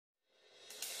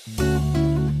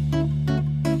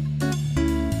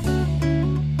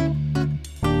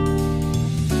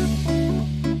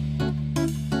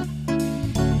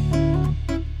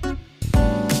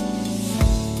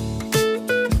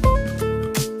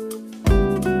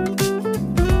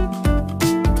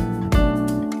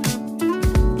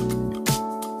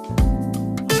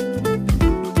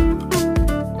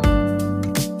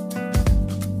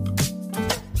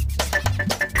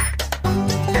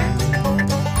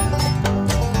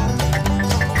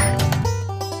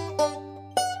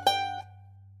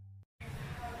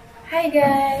Hi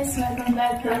guys! Welcome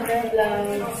back to Adele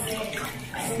Vlogs.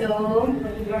 So,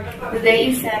 today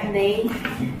is Sunday.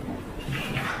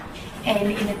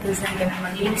 And inutusan kami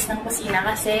maglinis ng kusina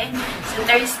kasi sa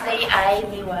Thursday ay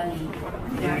Diwali.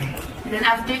 And then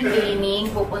after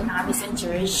cleaning, pupunta kami sa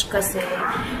church kasi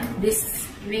this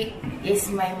week is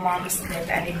my mom's death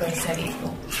anniversary po.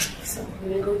 So,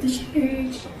 we will go to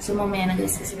church. So, mamaya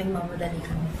nag-is kasi nagmamadali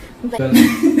kami.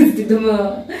 Dito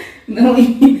mo, nauwi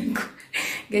ko.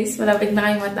 Guys, malapit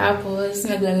na kayo matapos.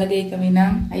 Maglalagay kami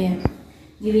ng, ayan,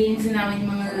 nilinisin namin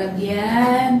yung mga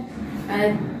lalagyan.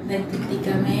 At nagtiti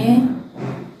kami.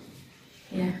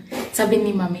 Yeah. Sabi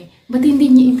ni Mami, ba't hindi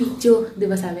niya i-video?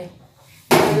 Diba sabi?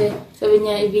 Sabi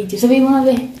niya i-video. Sabi mo,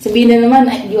 sabihin na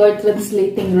naman, you are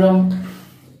translating wrong.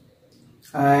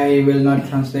 I will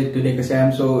not translate today kasi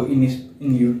I'm so inis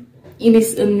in you.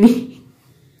 Inis on me.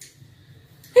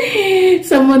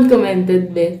 Someone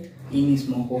commented, Beth. Inis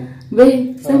mo ko.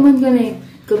 Be, someone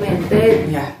commented.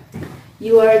 Yeah.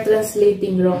 You are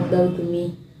translating wrong daw to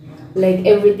me. Like,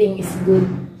 everything is good.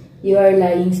 You are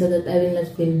lying so that I will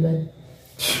not feel bad.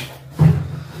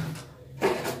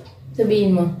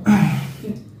 Sabihin mo.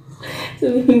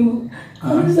 Sabihin mo.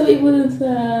 Ano sabihin mo dun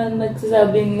sa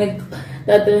nagsasabing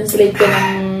nag-translate ka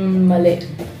ng mali?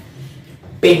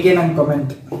 Peke ng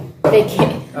comment.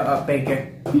 Peke?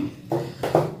 Peke.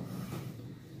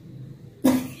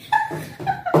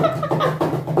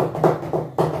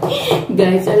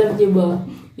 Guys, alam niyo ba?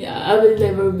 Yeah, I will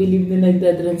never believe na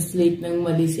nagda-translate ng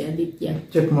mali si Aditya.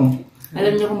 Check mo.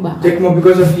 Alam niyo kung bakit? Check mo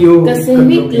because of you. Kasi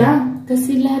wait lang.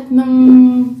 Kasi lahat ng,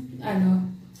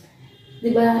 di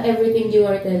ba, everything you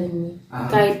are telling me,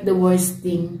 kahit the worst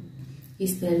thing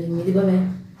he's telling me, di ba,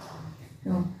 Ben?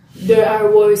 No. There are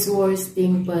worse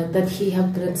thing pa that he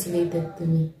have translated to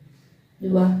me. Di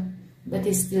ba? But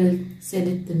he still said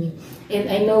it to me. And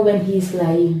I know when he's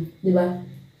lying. Di ba?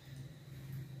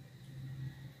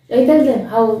 I tell them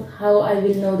how I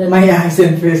will know that. My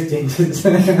accent face changes.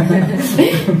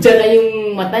 Tsaka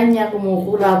yung mata niya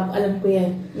kumukurap. Alam ko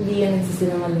yan. Hindi yan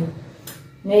nagsisinungaling.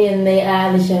 Ngayon,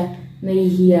 siya.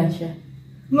 Nahihiya siya.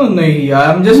 No, nahihiya.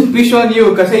 I'm just fish on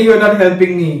you kasi you are not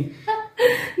helping me.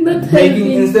 Not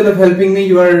helping. Instead of helping me,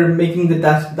 you are making the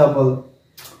task double.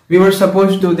 We were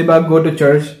supposed to, diba, go to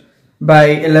church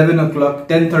by 11 o'clock.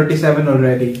 10:37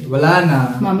 already. Wala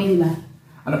na. Mommy, diba?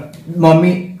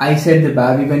 Mommy, I said,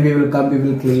 diba, when we will come, we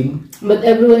will clean. But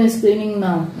everyone is cleaning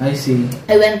now. I see.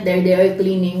 I went there, they are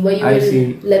cleaning. Why you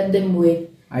will let them wait?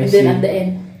 And then at the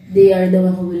end, they are the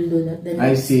one who will do that. Then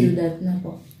I see. Do that na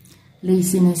po.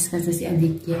 Laziness kasi si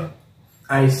Aditya.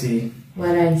 I see.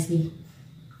 What I see.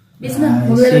 Bis na,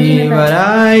 see what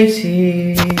I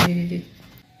see.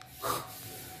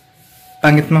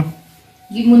 Pangit mo.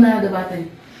 Give mo na the bottle.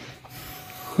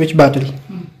 Which bottle?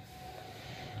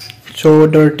 So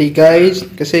dirty, guys.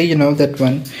 Kasi you know that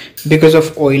one. Because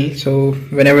of oil. So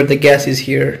whenever the gas is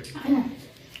here.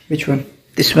 Which one?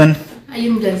 This one?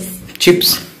 Ayun, guys.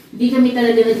 Chips. Di kami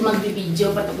talaga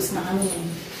mag-video. Patapos na kami.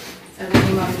 Sabi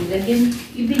ni Mami, lagyan,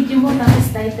 i-video mo tapos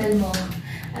title mo.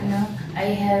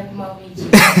 I help Mommy G.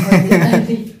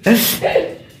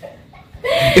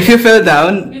 If you fell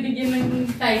down. Binigyan ng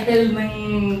title ng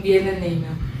Indiano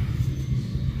na.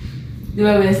 Di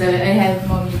ba sabi, I help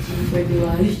Mommy G for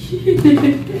Diwali.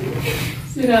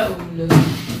 Sira ulo.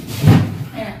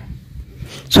 Ayan.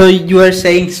 So you are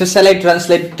saying, so shall I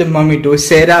translate to Mommy to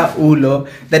Sera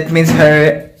ulo? That means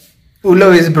her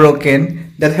ulo is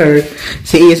broken. That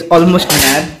she is almost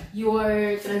mad. You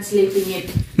are translating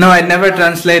it. No, I never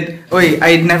translate.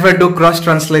 I never do cross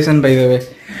translation, by the way.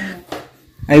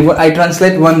 I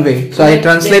translate one way. So I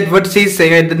translate what she's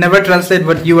saying. I never translate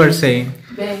what you are saying.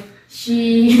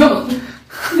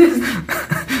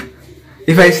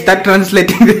 If I start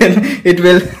translating, then it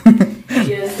will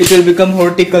it will become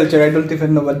horticulture. I don't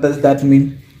even know what does that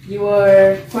mean.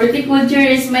 Your horticulture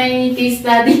is my case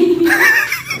study.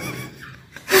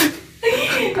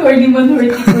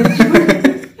 Horticulture.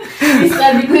 Case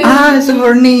study ko yun. So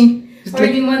horny.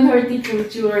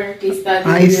 Horticulture case study.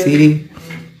 I see.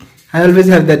 I always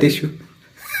have that issue.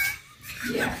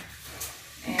 Yeah.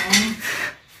 And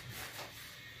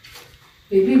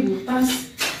baby, butas.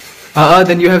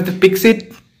 Then you have to fix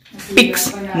it.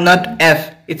 Fix, not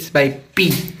F. It's by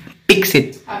P. Fix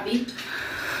it. Happy?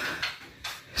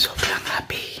 Sobrang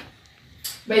happy.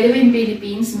 By the way, in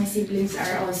Philippines, my siblings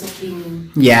are also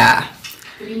cleaning. Yeah.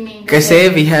 Cleaning.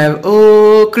 Kasi we have,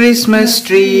 Christmas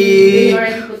tree.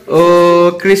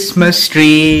 Oh, Christmas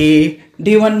tree. Do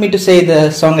you want me to say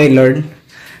the song I learned?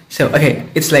 So, okay,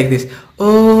 it's like this.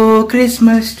 Oh,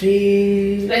 Christmas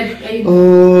tree.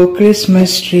 Oh,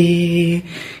 Christmas tree.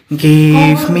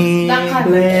 Give me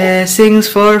blessings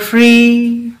for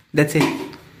free. That's it.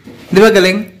 Di ba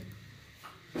galing?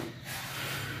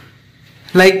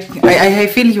 Like, I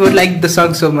feel you would like the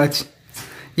song so much.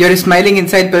 You're smiling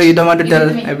inside, but you don't want to tell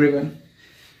everyone.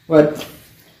 What?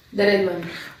 The red one.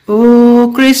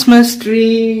 Oh, Christmas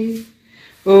tree.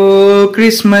 Oh,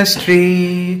 Christmas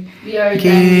tree.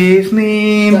 Give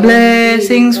me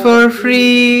blessings for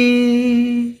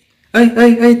free.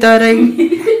 Ay, taray.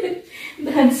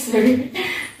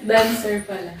 Dancer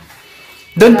pala.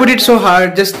 Don't put it so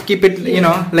hard. Just keep it, you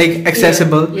know, like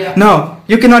accessible. Yeah. No,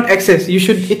 you cannot access. It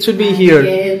should be here.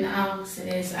 I can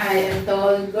access. I am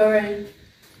tall girl.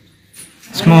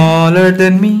 Smaller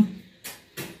than me.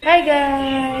 Hi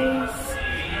guys.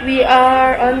 We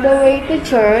are on the way to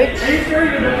church.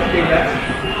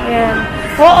 Ayan.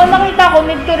 Oo, nakita ko,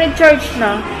 mid-to-red church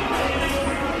na.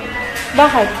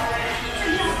 Bakit?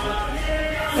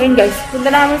 Ayun guys, punta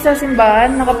namin sa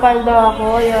simbahan. Nakapalda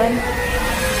ako, ayan.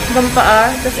 Hanggang paa.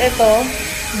 Tapos eto,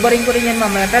 boring ko rin yan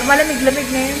mamaya. Pero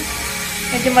malamig-lamig na yun.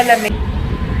 Medyo malamig.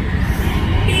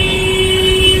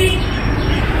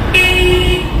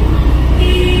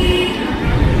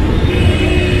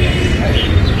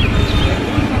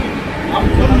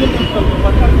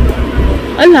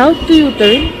 Allowed to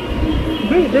U-turn?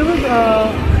 Wait, there was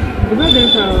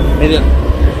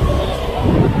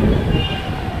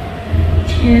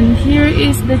And here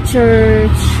is the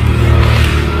church.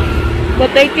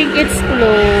 But I think it's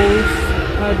closed.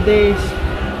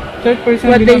 Church person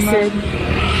What they mask. said.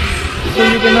 So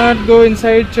you cannot go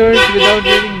inside church without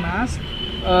wearing mask.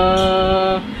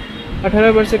 18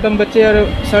 वर्ष से कम बच्चे और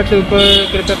 60 से ऊपर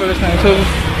कृपया प्रवेश नहीं.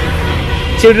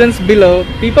 So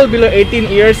people below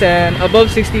 18 years and above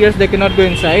 60 years, they cannot go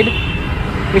inside.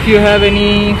 If you have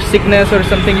any sickness or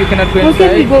something, you cannot go inside. How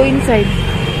can we go inside?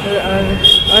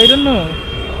 I don't know.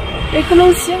 They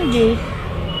closed yung gate.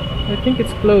 I think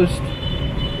it's closed.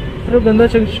 Pero ganda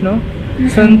church, no?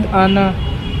 Sant Ana.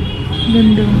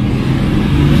 Ganda.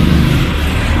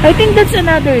 I think that's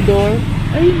another door.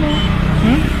 Ayun no.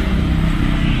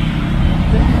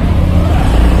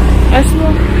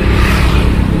 Asmo.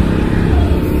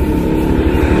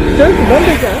 Church बंद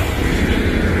है क्या?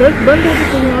 Church बंद है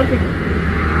तो यहाँ पे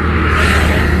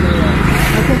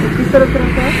अच्छा किस तरफ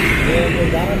रहता है?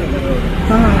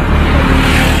 हाँ.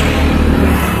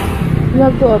 You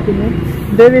have to open it.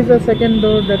 There is a second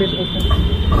door that is open.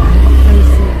 I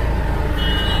see.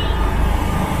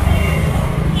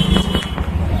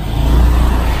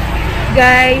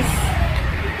 Guys,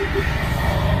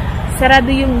 sarado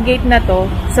yung gate na to.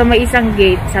 So may isang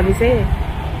gate, sabi sa'yo.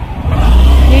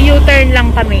 Yung U-turn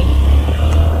lang kami.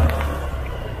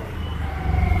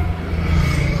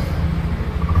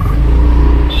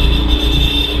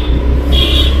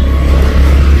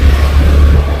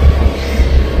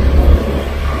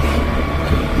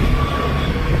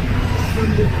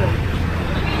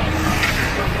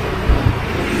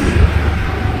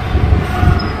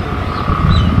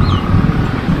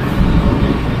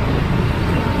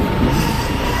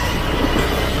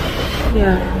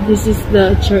 Yeah, this is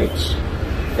the church.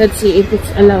 Let's see if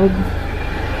it's allowed.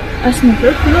 Asma.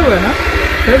 Church खुला हुआ है ना?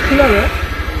 Church खुला हुआ है?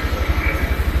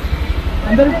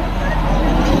 अंदर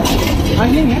आज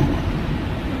नहीं है?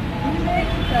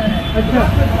 अच्छा.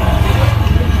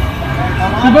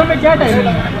 सुबह में क्या टाइम है?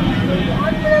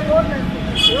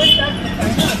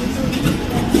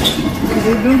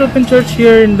 They don't open church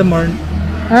here in the morning.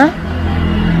 Huh?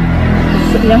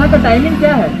 यहाँ का टाइमिंग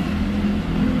क्या है?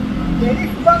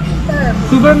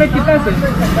 सुबह में कितना से?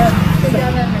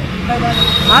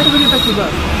 8 बजे तक सुबह.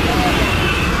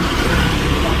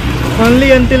 Only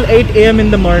until 8 AM in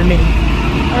the morning.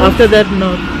 After that,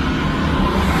 no.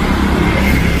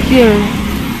 Here,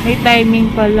 may timing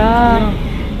pala.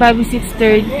 5 to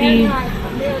 6:30.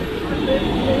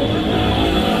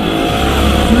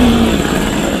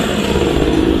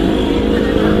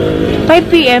 5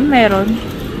 PM meron.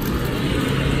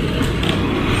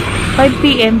 5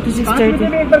 PM to 6:30.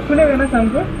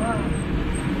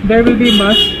 There will be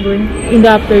mass going In the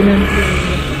afternoon.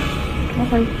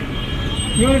 Okay.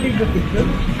 You want to take the picture?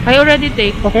 I already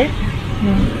take. Okay.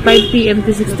 Yeah. 5 PM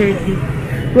to 6:30.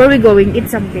 Where are we going? Eat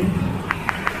something.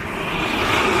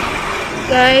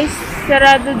 Guys,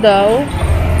 sarado daw.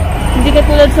 Hindi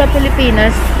katulad sa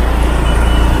Pilipinas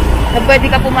na pwede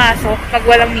ka pumasok pag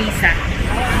walang misa.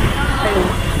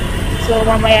 So,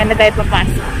 mamaya na tayo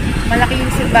papasok. Malaki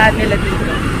yung simbahan nila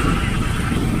dito.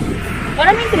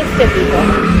 Maraming Christian dito.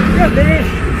 Yeah, there is.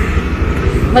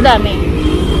 Madami.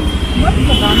 Not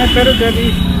madami, pero there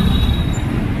is.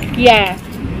 Yeah.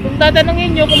 Kung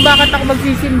tatanungin nyo kung bakit ako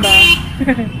magsisimba,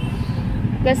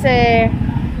 kasi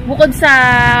bukod sa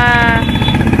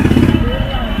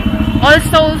All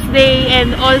Souls Day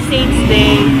and All Saints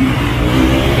Day,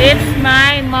 it's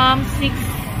my mom's 6th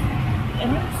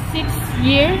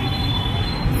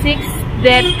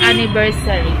death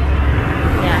anniversary.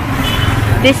 Yeah.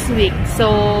 This week. So,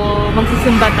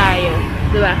 magsisimba tayo.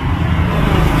 Diba?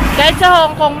 Kahit sa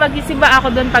Hong Kong, magsisimba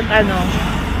ako doon pag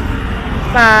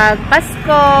pag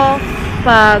Pasko,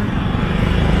 pag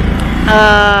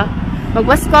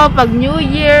Pasko, pag New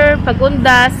Year, pag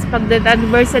Undas, pag death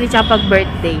anniversary, tsaka pag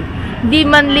birthday. Hindi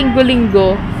man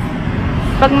linggo-linggo,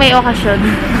 pag may okasyon.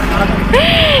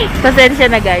 Pasensya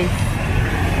na guys.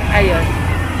 Ayun.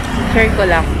 Share ko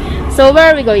lang. So, where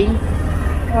are we going?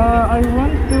 I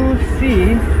want to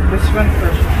see this one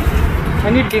first. I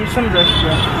need dim sum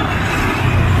restaurant.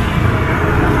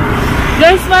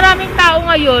 Guys, maraming tao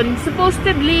ngayon.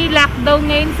 Supposedly, lockdown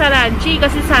ngayon sa Ranchi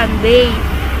kasi Sunday.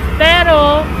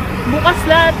 Pero, bukas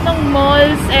lahat ng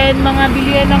malls and mga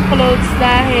bilihan ng clothes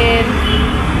dahil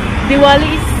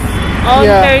Diwali is on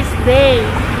Thursday.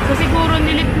 So, siguro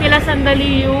nilift nila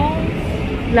sandali yung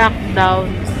lockdown.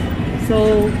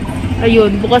 So,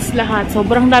 ayun, bukas lahat.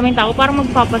 Sobrang daming tao. Parang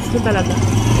magpapasko talaga.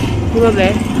 Diba, be?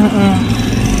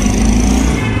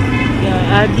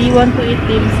 Yeah, do you want to eat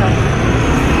dim sum?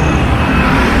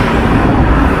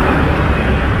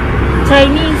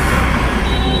 Chinese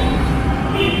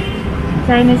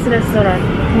restaurant.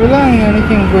 Wala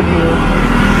anything good here.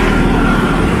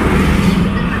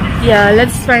 Yeah,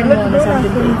 let's try more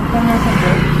something to eat.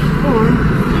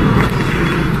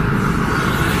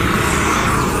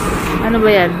 Ano ba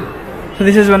yan? So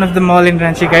this is one of the mall in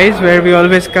Ranchi, guys, where we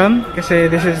always come kasi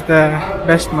this is the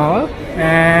best mall.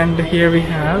 And here we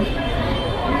have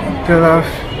the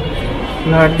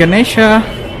Lord Ganesha.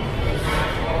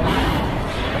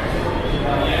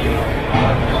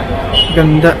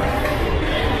 Ganda.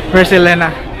 Where's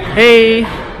Elena? Hey!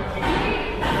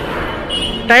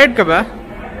 Tired ka ba?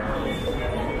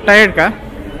 Tired ka?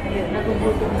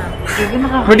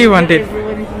 What do you want to eat?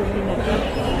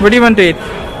 What do you want to eat?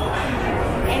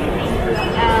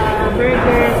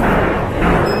 Burgers.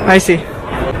 I see.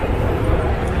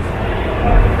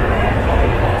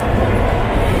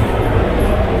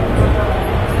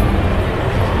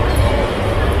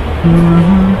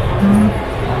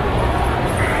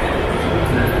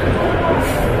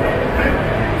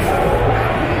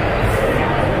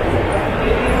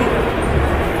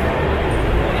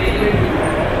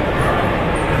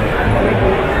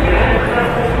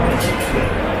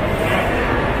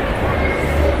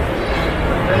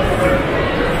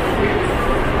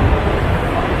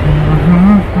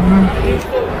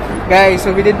 Guys,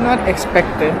 so we did not expect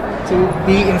it to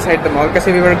be inside the mall because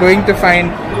we were going to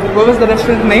find, what was the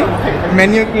restaurant name?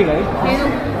 Menu Ki, right?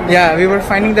 Yeah, we were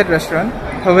finding that restaurant.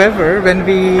 However, when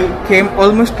we came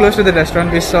almost close to the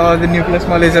restaurant, we saw the Nucleus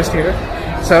Mall is just here.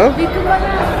 So,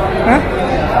 huh?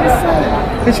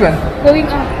 Which one?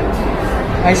 Going up.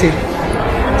 I see.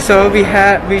 So we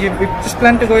just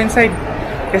planned to go inside.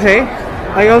 Kasi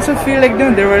I also feel like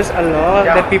there was a law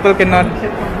that people cannot,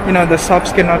 the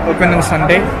shops cannot open on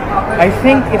Sunday. I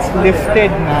think it's lifted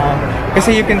now.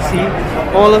 Kasi you can see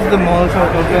all of the malls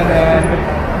are open and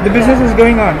the business is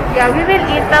going on. Yeah, we will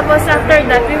eat. Tapos after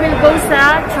that, we will go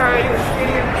sa church.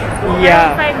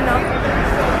 Yeah. 5, no?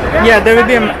 Yeah, there will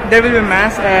be a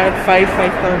mass at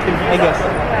 5:30, I guess.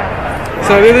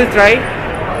 So we will try.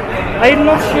 I'm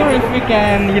not sure if we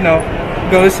can,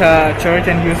 go sa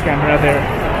church and use camera there.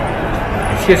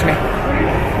 Excuse me.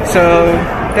 So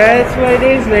that's what it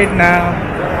is right now.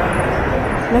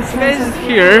 Guys,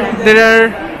 here there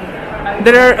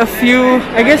are a few,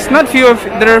 I guess not few,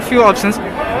 there are a few options.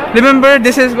 Remember,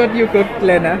 this is what you cooked,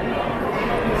 Lena.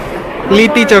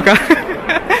 Liti choka.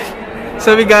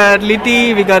 So we got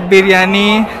liti, we got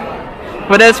biryani.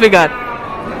 What else we got?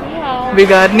 We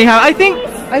got nihao. I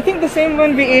think the same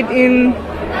one we ate in,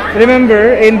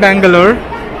 remember, in Bangalore.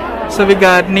 So we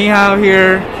got nihao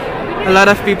here. A lot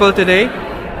of people today.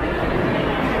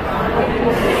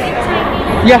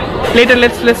 Yeah, later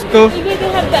let's go. Maybe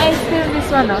they have the ice cream this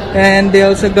one, no? And they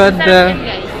also got the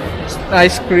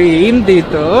ice cream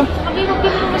dito.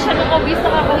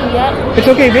 It's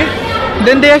okay, babe.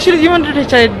 Then they actually, you wanted to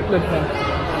try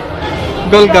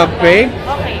Golgappe. Okay.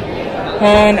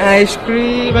 And ice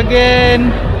cream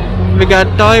again. We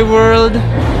got Toy World.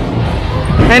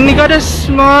 And we got a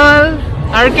small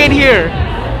arcade here.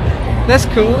 That's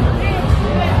cool.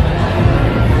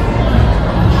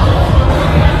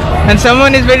 And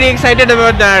someone is very excited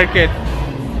about the arcade.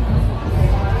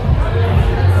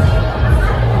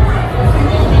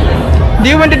 Do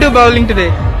you want to do bowling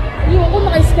today?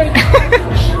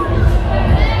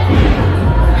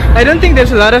 I don't think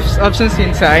there's a lot of options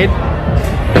inside.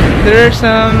 There are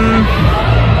some,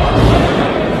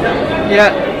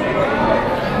 yeah,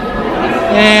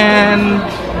 and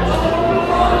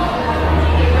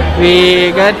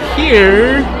we got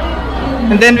here,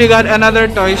 and then we got another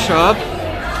toy shop.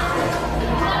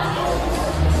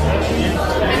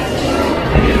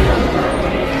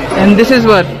 And this is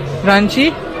what?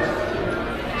 Ranchi?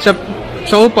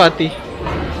 Chowpati.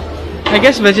 I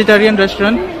guess vegetarian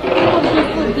restaurant.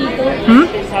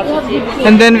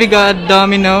 And then we got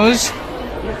Domino's.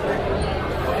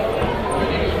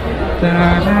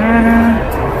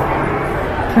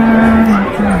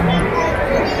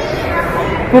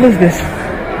 What is this?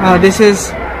 This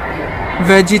is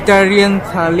vegetarian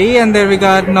thali, and then we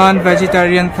got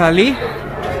non-vegetarian thali.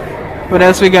 What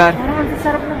else we got?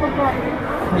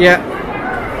 Yeah.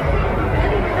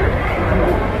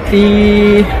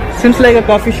 Seems like a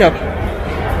coffee shop.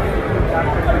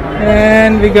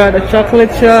 And we got a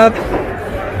chocolate shop.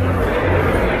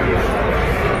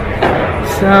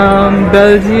 Some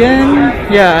Belgian.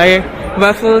 Yeah,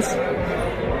 waffles.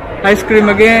 Ice cream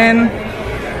again.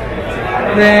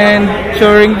 Then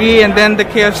choringi, and then the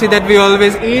KFC that we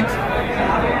always eat.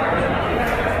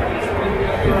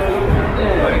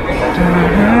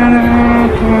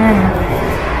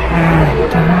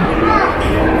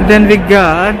 Then we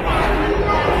got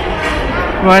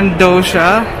one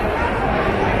dosha,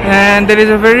 and there is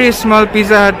a very small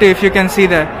Pizza Hut too, if you can see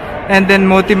that. And then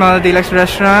Motimal Deluxe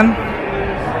Restaurant.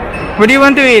 What do you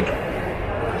want to eat?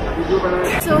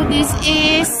 So this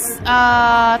is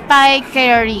Thai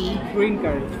curry. Green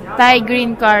curry. Thai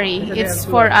green curry. It's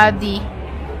for Adi,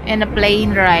 and a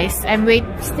plain rice. I'm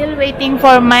still waiting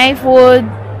for my food.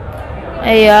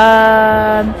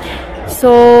 Ayan.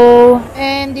 So,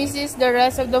 and this is the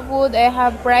rest of the food. I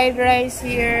have fried rice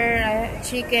here,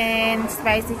 chicken,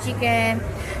 spicy chicken,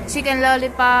 chicken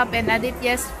lollipop, and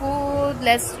Aditya's food.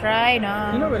 Let's try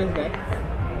now. You know what is that?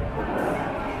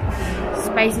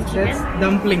 Spicy chicken? That's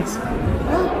dumplings.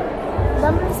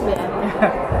 Dumplings ba yan?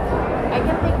 I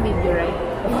can take video, right?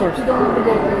 Of course. You don't want to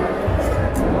go through.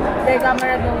 The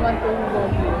camera don't want to go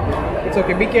through. It's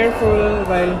okay. Be careful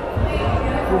while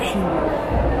pushing.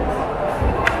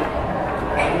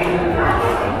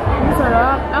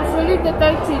 Sarap. Actually, the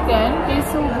Thai chicken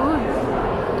tastes so good.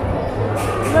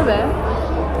 Diba ba?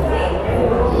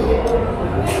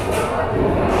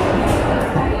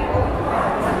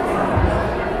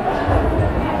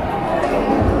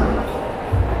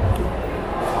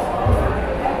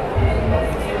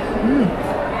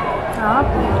 Sarap.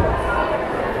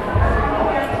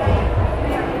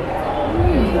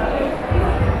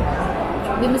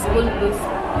 Dimas full please.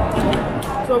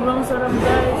 Sobrang sarap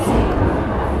guys.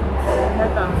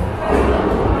 Ito.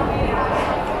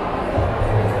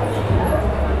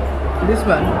 This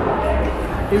one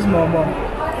is momo,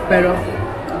 pero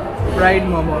fried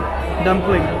momo,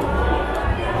 dumpling.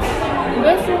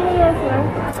 Guys, similar siya.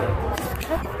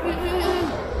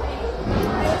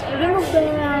 Remove the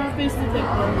pasty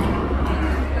texture.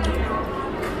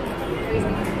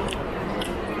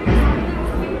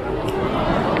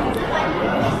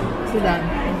 Sit down.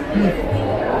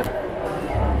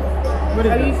 What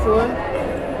is Are that? you sure?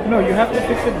 No, you have to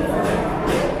fix it.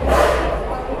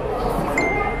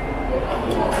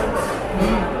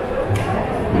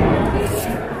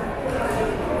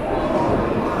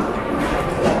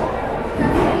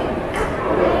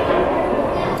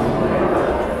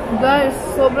 Guys,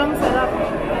 sobrang sarap.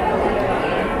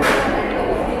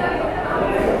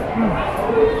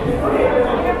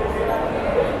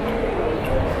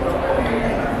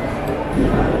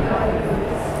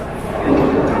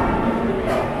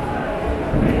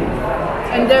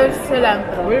 And there's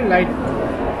cilantro. Very light.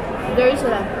 There is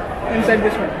cilantro. Inside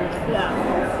this one. Yeah.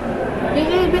 A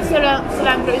little bit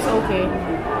cilantro is okay.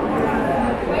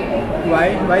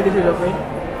 Why? Why this is okay?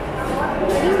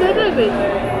 Just a little bit.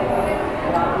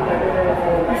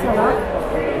 Masarap.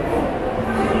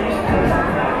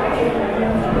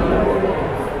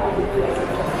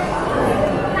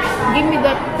 Give me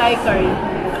that Thai curry.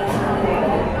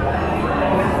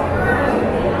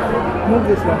 Move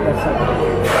this one. That's it.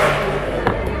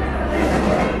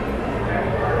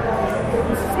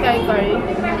 This is Thai curry.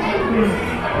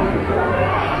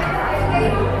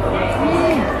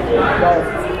 Wow.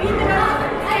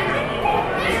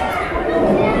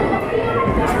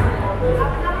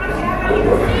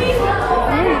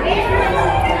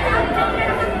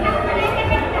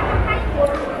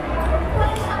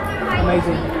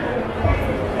 Amazing.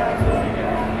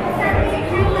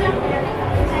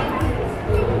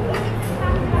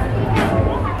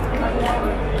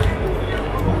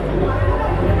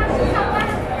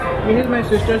 my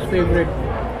sister's favorite.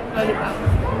 Lollipop.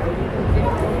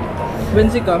 When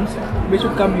she comes, we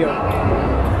should come here.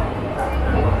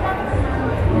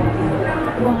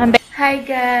 Hi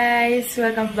guys!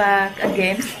 Welcome back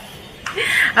again.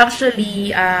 Actually,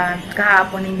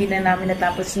 kahapon hindi na namin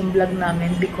natapos yung vlog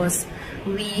namin because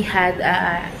we had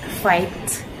a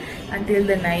fight until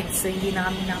the night. So, hindi na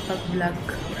kami nakapag-vlog.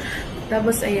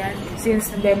 Tapos, ayan,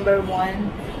 since November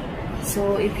 1.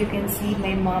 So, if you can see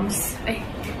my mom's... Ay,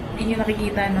 hindi nyo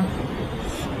nakikita, no?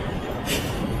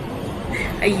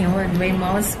 Ayun, my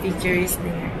mom's picture is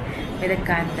there with a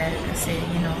candle kasi,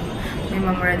 you know, my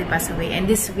mom already passed away. And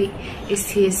this week is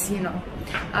his, you know,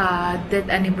 death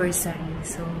anniversary.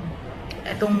 So,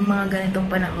 itong mga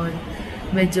ganitong panahon,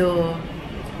 medyo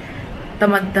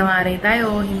tamad-tamari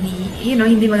tayo. Hindi, you know,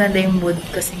 hindi maganda yung mood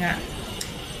kasi nga,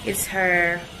 it's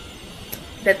her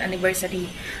death anniversary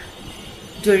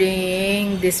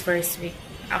during this first week.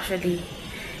 Actually,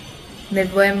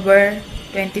 November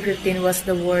 2015 was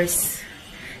the worst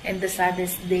and the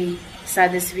saddest day,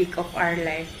 saddest week of our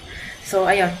life. So,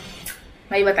 ayun.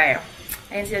 May iba tayo.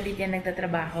 Ayun si Aditya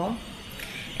nagtatrabaho.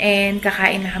 And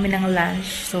kakain na kami ng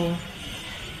lunch. So,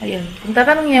 ayun. Kung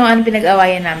tatanong niyo ano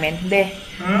pinag-awayan namin,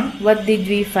 what did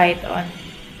we fight on?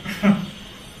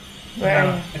 Where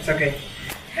No, it's okay.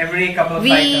 Every couple of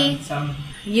fight on some...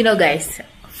 You know guys,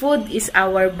 food is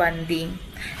our bonding.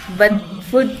 But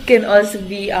food can also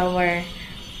be our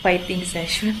fighting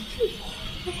session.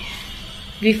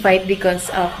 We fight because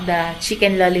of the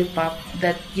chicken lollipop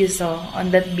that you saw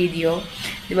on that video.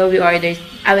 Diba we ordered?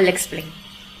 I will explain.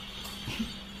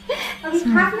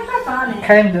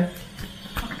 Kinda.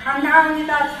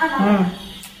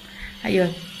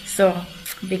 Ayun. So,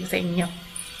 big sa inyo.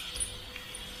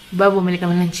 Diba, bumili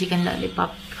kami ng chicken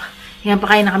lollipop. Yan,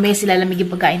 pakain na kami kasi lalamig yung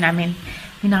pagkain namin.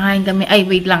 Pinakain kami. Ay,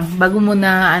 wait lang. Bago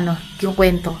muna, yung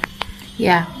kwento.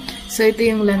 Yeah. So, ito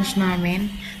yung lunch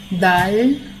namin.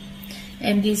 Dahil.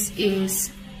 And this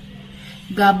is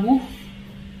gabu.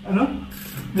 Ano?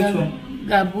 Which one?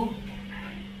 Gabu.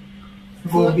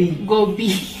 Gobi. Gobi.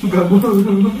 Gabu.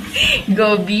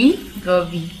 Gobi.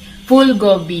 Gobi. Full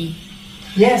gobi.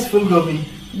 Yes, full gobi.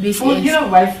 This full, is... you know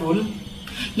why full?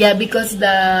 Yeah, because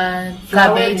the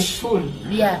Flower is cabbage... full.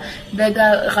 Yeah, the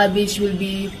cabbage will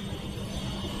be...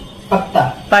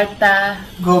 Patta. Parta.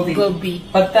 Gobi. Gobi.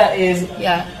 Patta is...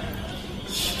 Yeah.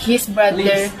 His brother...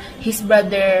 Leaves. His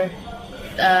brother...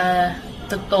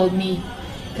 told me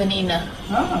kanina.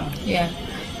 Ah. Yeah.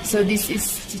 So this is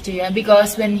chichirya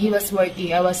because when he was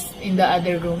working, I was in the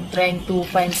other room trying to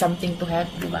find something to help,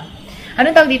 diba?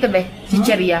 Anong tawag dito, be?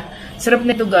 Chichirya. Sarap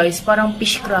nito, guys. Parang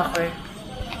fish cracker.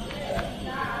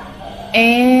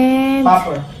 And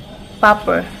Popper.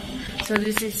 Popper. So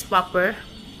this is popper.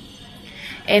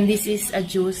 And this is a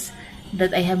juice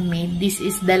that I have made. This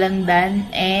is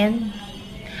dalandan and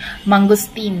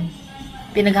mangosteen.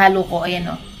 Pinaghalo ko, ayan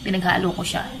o. Pinaghalo ko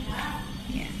siya.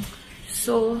 Ayan.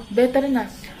 So, better na.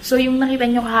 So, yung nakita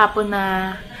nyo kahapon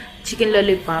na chicken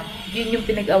lollipop, yun yung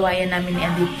pinag-awayan namin ni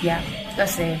Aditya.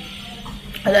 Kasi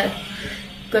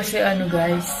ano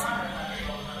guys,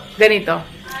 ganito.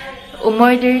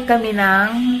 Umorder kami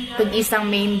ng tag-isang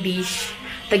main dish,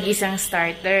 tag-isang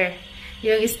starter.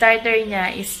 Yung starter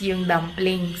niya is yung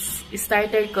dumplings.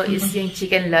 Starter ko is yung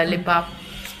chicken lollipop.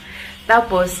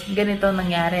 Tapos, ganito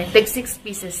nangyari. Take 6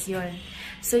 pieces yun.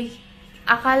 So,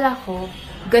 akala ko,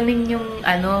 ganun yung,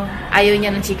 ayaw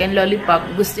niya ng chicken lollipop.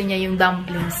 Gusto niya yung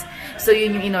dumplings. So,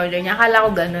 yun yung in-order niya. Akala ko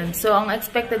ganun. So, ang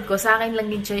expected ko, sa akin lang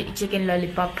din chicken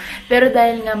lollipop. Pero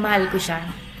dahil nga mahal ko siya,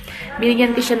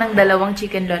 binigyan ko siya ng 2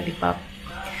 chicken lollipop.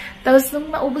 Tapos,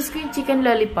 nung naubos ko yung chicken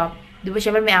lollipop, di ba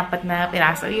syempre may 4 na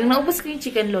piraso. Yung naubos ko yung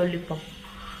chicken lollipop,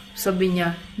 sabi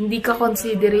niya, hindi ka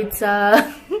considerate sa...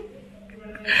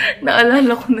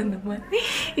 Naalala ko na naman.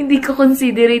 Hindi ka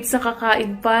considerate sa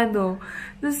kakain pa, no?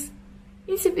 Tapos,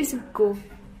 isip-isip ko,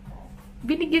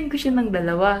 binigyan ko siya ng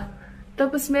 2.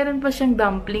 Tapos, meron pa siyang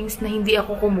dumplings na hindi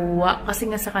ako kumuha kasi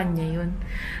nga sa kanya yun.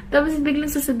 Tapos, biglang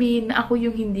sasabihin na ako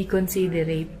yung hindi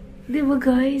considerate. Di ba,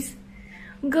 guys?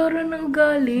 Ang gara ng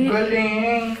ugali.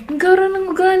 Galing! Ang gara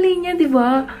ng ugali niya, di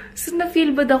ba? So,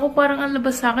 na-feel bad ako. Parang ang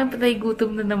labas sa akin, patay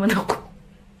gutom na naman ako.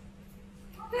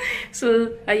 So,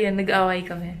 ayun, nag-away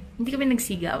kami. Hindi kami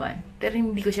nagsigawan. Pero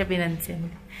hindi ko siya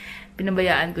pinansin.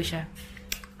 Pinabayaan ko siya.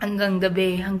 Hanggang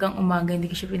gabi, hanggang umaga,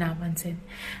 hindi ko siya pinapansin.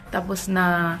 Tapos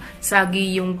na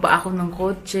sagi yung paa ko ng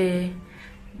kotse.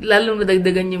 Lalong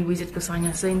nadagdagan yung visit ko sa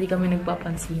kanya. So, hindi kami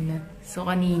nagpapansinan. So,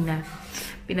 kanina,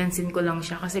 pinansin ko lang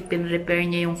siya kasi pinrepair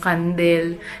niya yung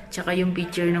candle. Tsaka yung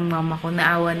picture ng mama ko.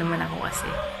 Naawa naman ako kasi.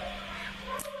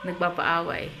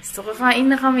 nagpapaaway. So, kakain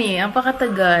na kami. Ang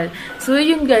pakatagal. So,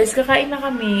 yun guys, kakain na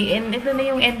kami. And ito na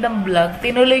yung end ng vlog.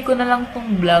 Tinuloy ko na lang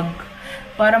tong vlog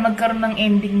para magkaroon ng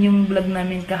ending yung vlog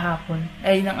namin kahapon.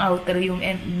 Ay, ng outer yung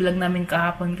vlog namin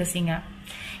kahapon kasi nga,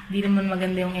 hindi naman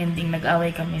maganda yung ending.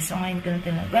 Nag-away kami. So, ngayon ko na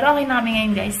tinuloy. Pero okay na kami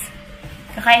ngayon guys.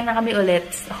 Kakain na kami ulit.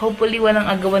 Hopefully, walang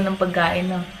agawan ng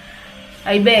pagkain, no?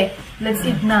 Ay, be, let's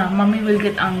eat na. Mommy will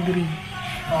get angry.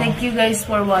 Thank you guys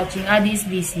for watching. Adi is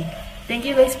busy. Thank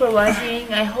you guys for watching.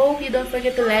 I hope you don't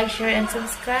forget to like, share, and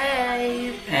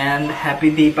subscribe. And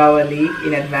happy Deepawali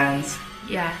in advance.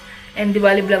 Yeah. And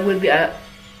Diwali vlog will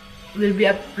be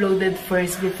uploaded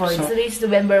first before. So, today is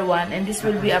November 1 and this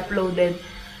will be uploaded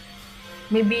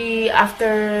maybe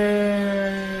after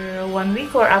 1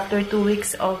 week or after 2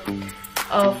 weeks of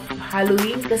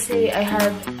Halloween kasi I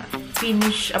had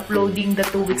finished uploading the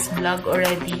 2 weeks vlog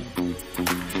already.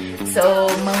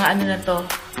 So, mga ano na to,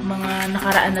 mga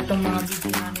nakaraan na tong mga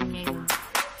video namin ngayon.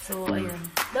 So, ayun.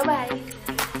 Bye-bye!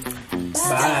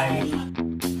 Bye!